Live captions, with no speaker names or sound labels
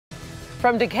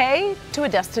From decay to a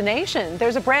destination,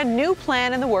 there's a brand new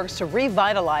plan in the works to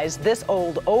revitalize this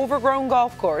old, overgrown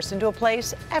golf course into a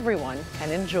place everyone can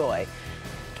enjoy.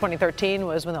 2013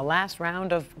 was when the last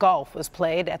round of golf was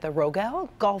played at the Rogel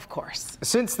Golf Course.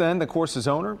 Since then, the course's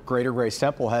owner, Greater Grace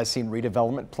Temple, has seen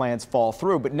redevelopment plans fall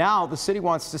through, but now the city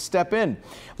wants to step in.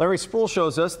 Larry Sproul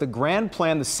shows us the grand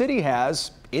plan the city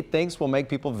has, it thinks will make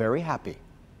people very happy.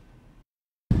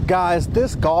 Guys,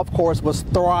 this golf course was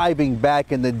thriving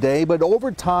back in the day, but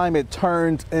over time it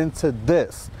turned into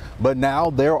this. But now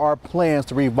there are plans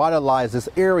to revitalize this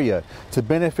area to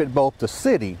benefit both the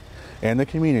city and the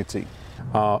community.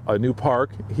 A new park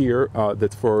here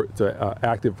that's it's an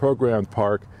active program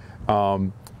park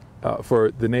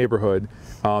for the neighborhood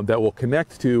that will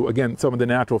connect to, again, some of the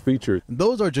natural features.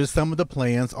 Those are just some of the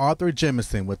plans Arthur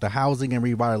Jemison with the Housing and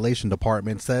Revitalization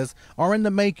Department says are in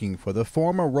the making for the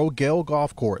former Rogel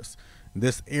Golf Course.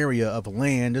 This area of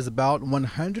land is about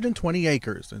 120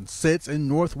 acres and sits in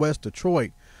northwest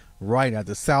Detroit, right at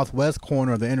the southwest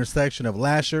corner of the intersection of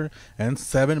Lasher and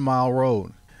 7 Mile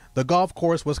Road. The golf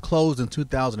course was closed in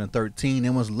 2013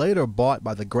 and was later bought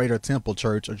by the Greater Temple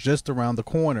Church just around the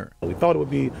corner. We thought it would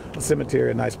be a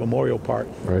cemetery, a nice memorial park,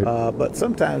 right. But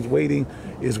sometimes waiting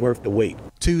is worth the wait.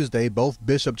 Tuesday, both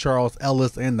Bishop Charles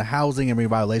Ellis and the Housing and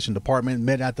Revitalization Department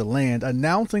met at the land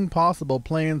announcing possible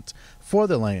plans for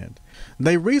the land.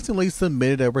 They recently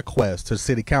submitted a request to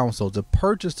City Council to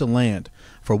purchase the land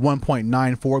for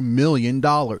 $1.94 million.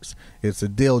 It's a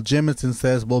deal Jemison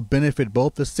says will benefit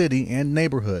both the city and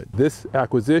neighborhood. This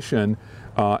acquisition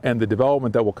and the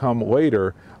development that will come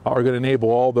later are going to enable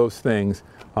all those things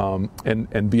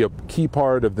and be a key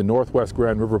part of the Northwest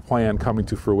Grand River Plan coming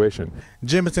to fruition.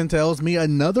 Jemison tells me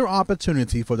another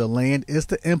opportunity for the land is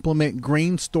to implement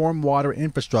green stormwater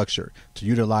infrastructure to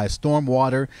utilize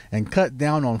stormwater and cut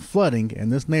down on flooding in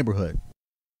this neighborhood.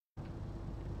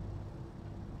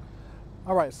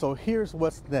 All right, so here's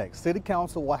what's next. City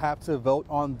Council will have to vote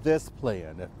on this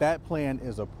plan. If that plan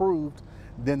is approved,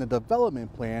 then the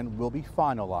development plan will be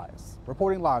finalized.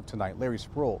 Reporting live tonight, Larry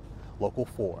Sproul, Local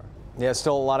 4. Yeah,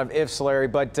 still a lot of ifs, Larry,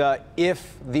 but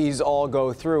if these all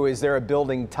go through, is there a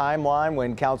building timeline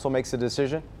when council makes a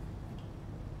decision?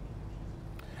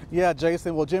 Yeah,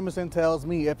 Jason, well, Jemison tells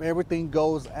me if everything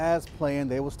goes as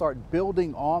planned, they will start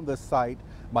building on the site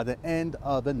by the end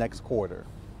of the next quarter.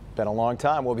 Been a long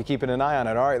time. We'll be keeping an eye on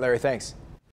it. All right, Larry, thanks.